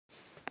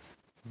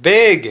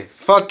Big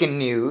fucking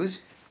news.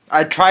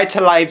 I tried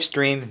to live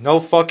stream, no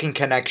fucking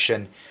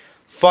connection.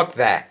 Fuck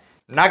that.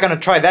 I'm not gonna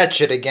try that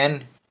shit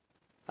again.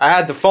 I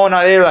had the phone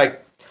out there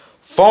like,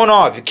 phone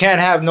off, you can't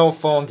have no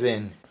phones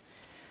in.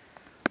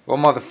 Well,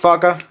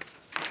 motherfucker,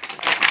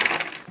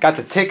 got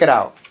the ticket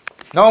out.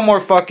 No more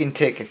fucking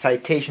tickets,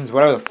 citations,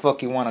 whatever the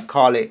fuck you wanna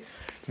call it.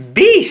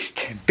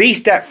 Beast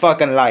that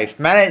fucking life.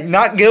 Man,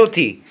 not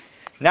guilty.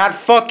 Not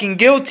fucking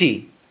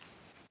guilty.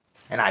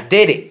 And I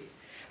did it.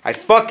 I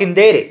fucking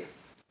did it.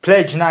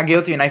 Pledge not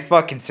guilty and I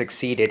fucking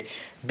succeeded.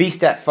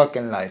 Beast that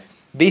fucking life.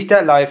 Beast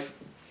that life.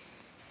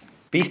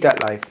 Beast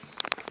that life.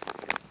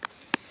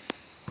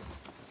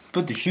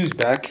 Put the shoes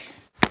back.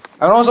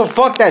 And also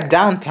fuck that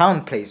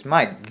downtown place.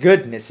 My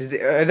goodness.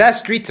 That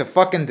street's a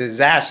fucking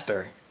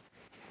disaster.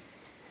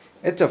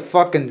 It's a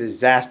fucking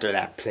disaster,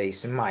 that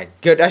place. My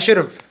good. I should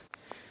have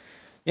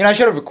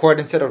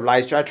recorded instead of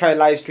live stream. I tried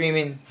live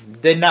streaming.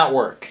 Did not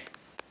work.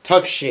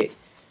 Tough shit.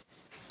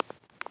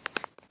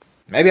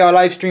 Maybe I'll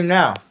live stream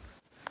now.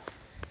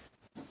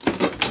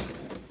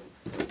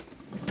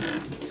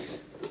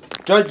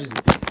 Judges.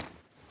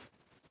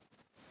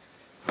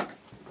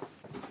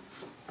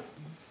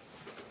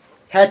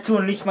 Had to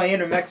unleash my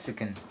inner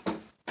Mexican.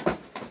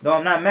 Though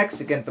I'm not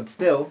Mexican, but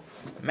still.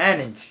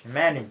 Manage.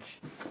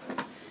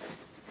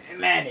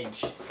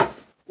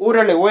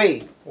 Órale,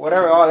 way.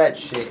 Whatever, all that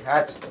shit. I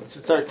had to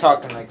start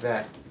talking like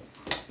that.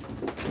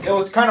 It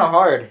was kind of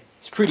hard.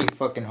 It's pretty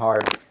fucking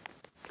hard.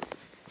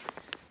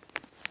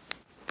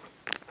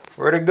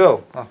 Where'd it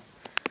go? Oh.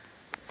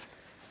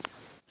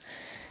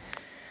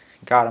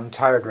 God, I'm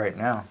tired right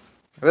now.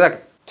 It was like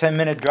a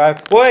 10-minute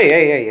drive. Boy,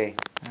 hey.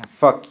 Oh,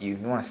 fuck you.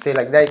 You want to stay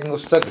like that? You can go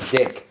suck a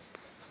dick.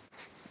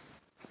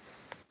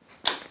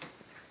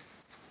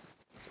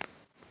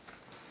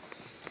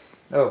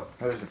 Oh,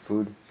 there's the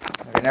food.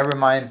 Okay, never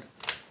mind.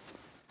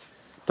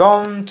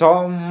 Tom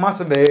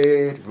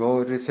masame,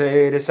 rote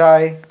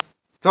sai.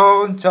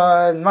 Tom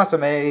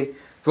masame,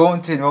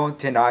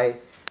 rote nai.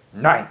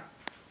 Night,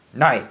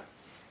 right.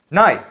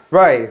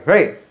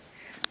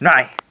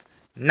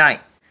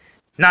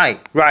 Night,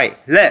 right,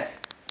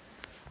 left.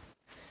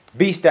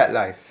 Beast that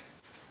life.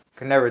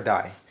 Can never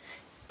die.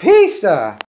 Peace.